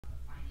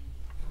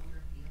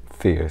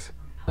fears.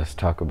 Let's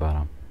talk about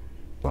them.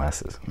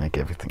 Glasses make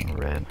everything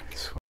red.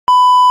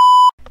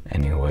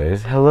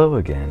 Anyways, hello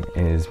again,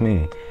 it is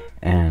me.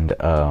 And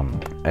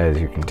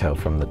as you can tell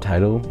from the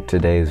title,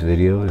 today's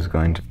video is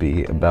going to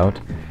be about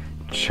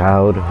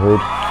childhood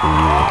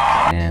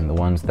fears and the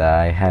ones that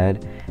I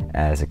had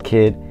as a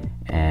kid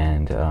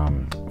and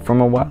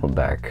from a while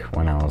back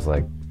when I was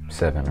like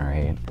 7 or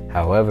 8.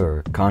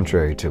 However,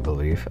 contrary to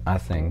belief, I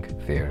think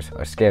fears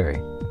are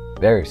scary.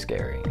 Very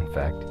scary, in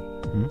fact.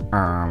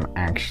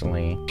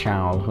 Actually,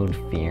 childhood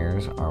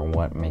fears are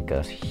what make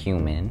us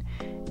human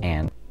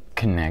and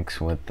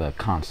connects with the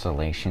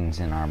constellations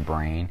in our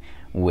brain,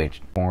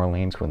 which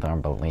correlates with our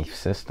belief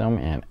system.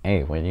 And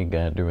hey, what you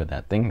gotta do with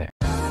that thing there?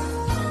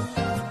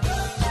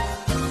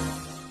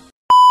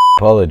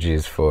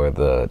 Apologies for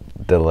the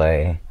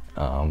delay.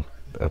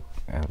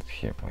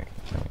 Here, wait,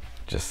 let me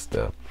just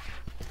there.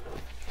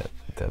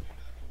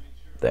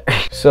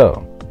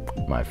 So,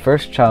 my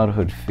first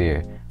childhood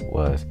fear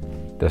was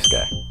this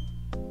guy,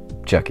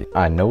 Chucky.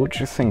 I know what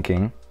you're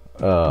thinking.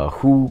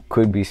 Who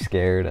could be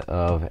scared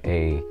of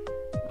a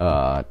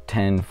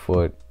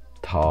 10-foot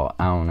tall?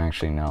 I don't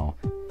actually know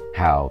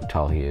how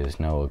tall he is.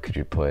 Noah, could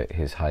you put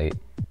his height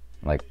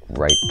like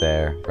right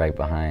there, right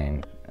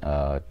behind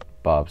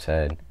Bob's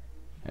head?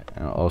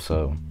 And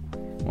also,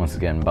 once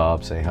again,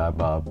 Bob, say hi,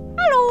 Bob.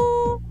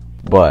 Hello.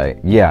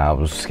 But yeah, I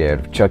was scared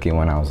of Chucky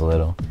when I was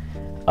little.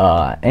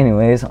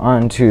 Anyways,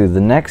 on to the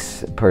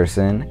next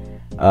person,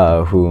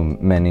 who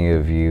many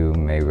of you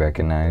may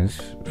recognize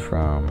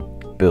from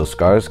Bill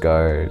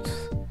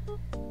Skarsgård's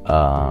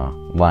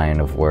line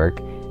of work.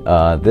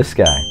 This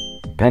guy,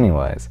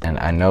 Pennywise. And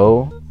I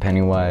know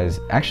Pennywise,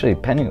 actually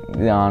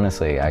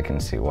honestly, I can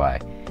see why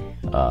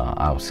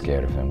I was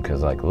scared of him,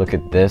 because like, look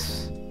at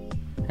this,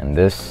 and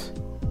this,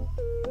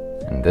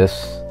 and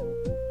this,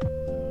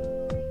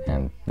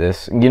 and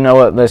this. You know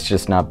what, let's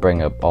just not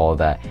bring up all of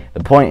that.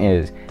 The point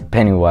is,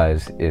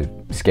 Pennywise is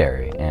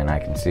scary, and I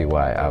can see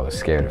why I was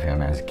scared of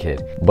him as a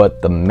kid. But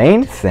the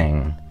main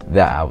thing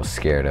that I was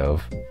scared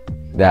of,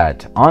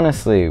 that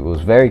honestly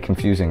was very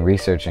confusing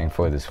researching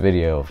for this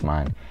video of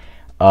mine,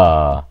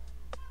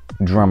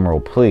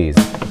 drumroll please,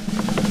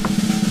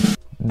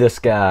 this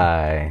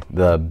guy,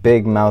 the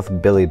big mouth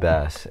Billy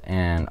Bass.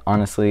 And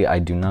honestly, I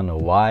do not know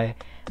why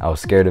I was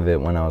scared of it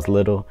when I was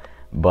little,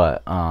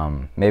 but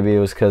maybe it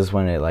was because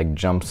when it like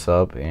jumps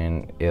up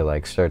and it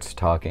like starts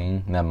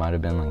talking, that might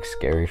have been like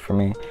scary for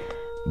me.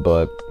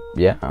 But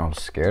yeah, I was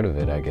scared of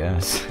it, I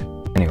guess.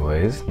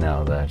 Anyways,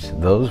 now that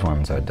those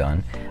ones are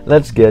done,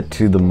 let's get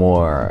to the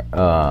more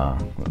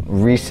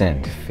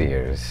recent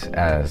fears,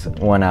 as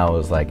when I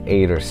was like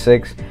 8 or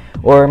 6,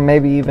 or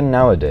maybe even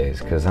nowadays,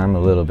 because I'm a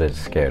little bit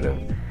scared of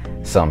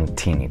some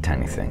teeny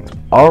tiny things.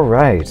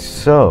 Alright,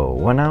 so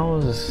when I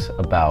was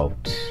about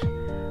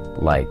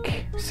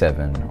like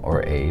 7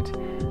 or 8,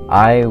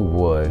 I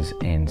was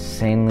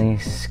insanely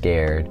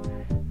scared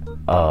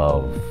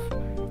of,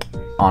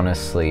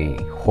 honestly,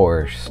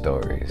 horror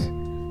stories.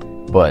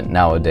 But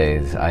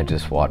nowadays I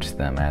just watch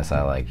them as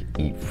I like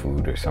eat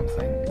food or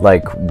something.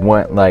 Like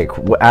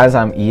as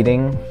I'm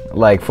eating,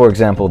 like for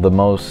example, the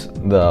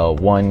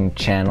one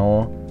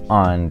channel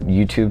on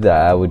YouTube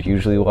that I would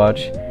usually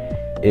watch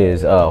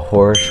is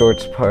Horror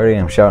Shorts Party.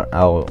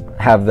 I'll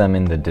have them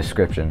in the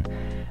description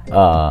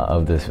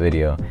of this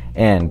video.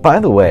 And by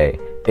the way,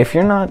 if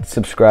you're not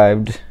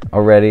subscribed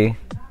already,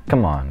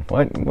 come on,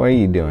 what are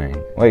you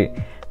doing? Wait,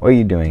 what are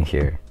you doing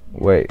here?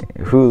 Wait,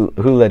 who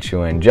let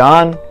you in?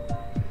 John?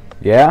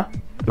 Yeah?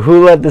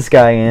 Who let this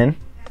guy in?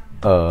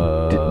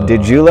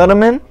 Did you let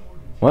him in?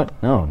 What?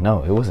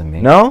 No, it wasn't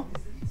me. No?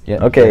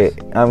 Yeah. Okay,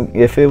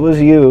 if it was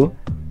you,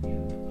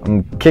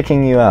 I'm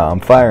kicking you out. I'm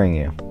firing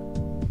you.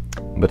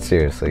 But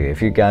seriously,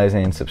 if you guys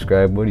ain't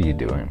subscribed, what are you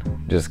doing?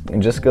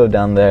 Just go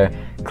down there,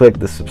 click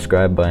the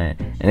subscribe button,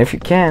 and if you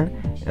can,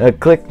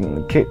 click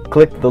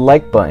the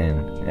like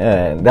button.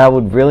 That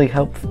would really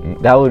help.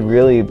 That would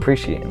really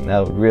appreciate.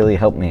 That would really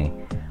help me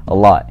a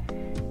lot.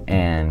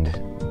 And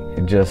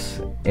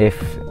just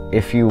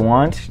if you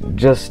want,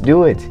 just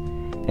do it.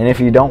 And if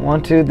you don't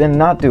want to, then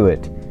not do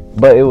it.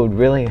 But it would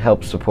really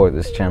help support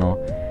this channel.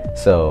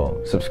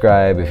 So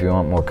subscribe if you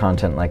want more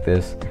content like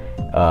this,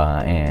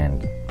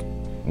 and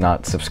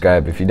not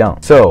subscribe if you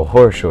don't. So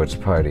Horror Shorts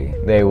Party,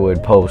 they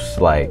would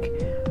post like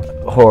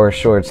horror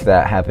shorts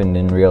that happened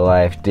in real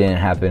life, didn't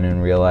happen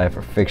in real life,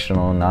 or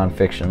fictional,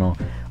 non-fictional,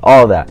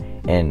 all that.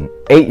 And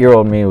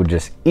 8-year-old me would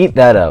just eat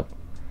that up,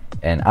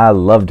 and I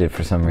loved it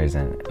for some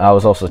reason. I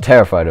was also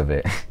terrified of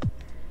it.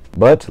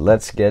 But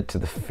let's get to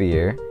the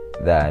fear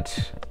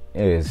that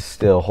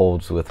still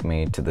holds with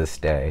me to this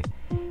day.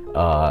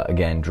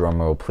 Again,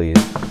 drumroll please.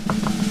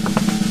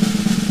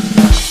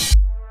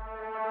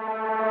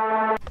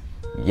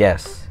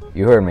 Yes,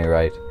 you heard me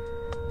right.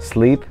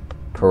 Sleep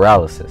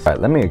paralysis. Alright,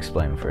 let me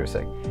explain for a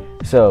sec.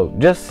 So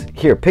just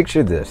here,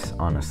 picture this,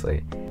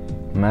 honestly.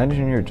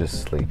 Imagine you're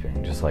just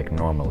sleeping, just like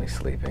normally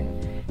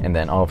sleeping, and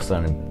then all of a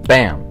sudden,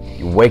 bam,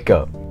 you wake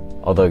up.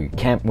 Although you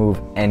can't move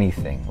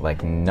anything,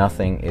 like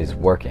nothing is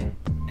working.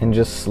 And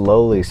just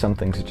slowly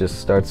something just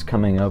starts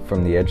coming up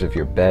from the edge of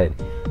your bed,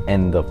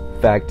 And the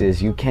fact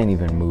is, you can't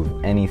even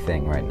move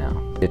anything right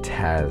now. It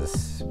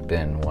has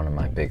been one of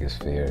my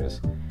biggest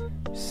fears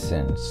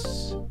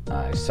since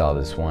I saw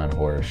this one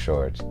horror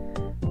short,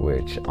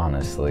 which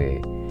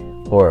honestly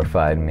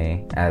horrified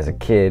me as a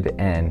kid,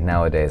 and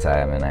nowadays I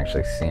haven't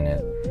actually seen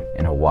it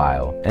in a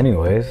while.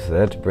 Anyways,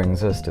 that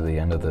brings us to the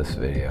end of this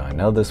video. I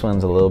know this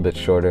one's a little bit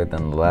shorter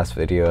than the last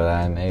video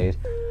that I made,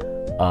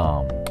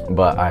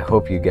 but I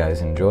hope you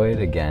guys enjoyed.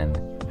 Again,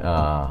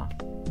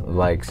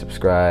 like,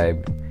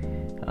 subscribe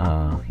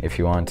if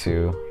you want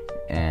to,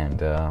 and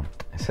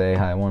say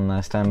hi one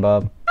last time,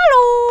 Bob.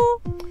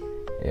 Hello!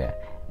 Yeah.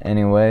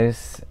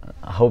 Anyways,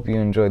 I hope you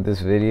enjoyed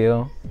this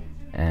video,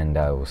 and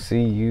I will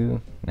see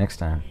you next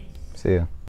time. See ya.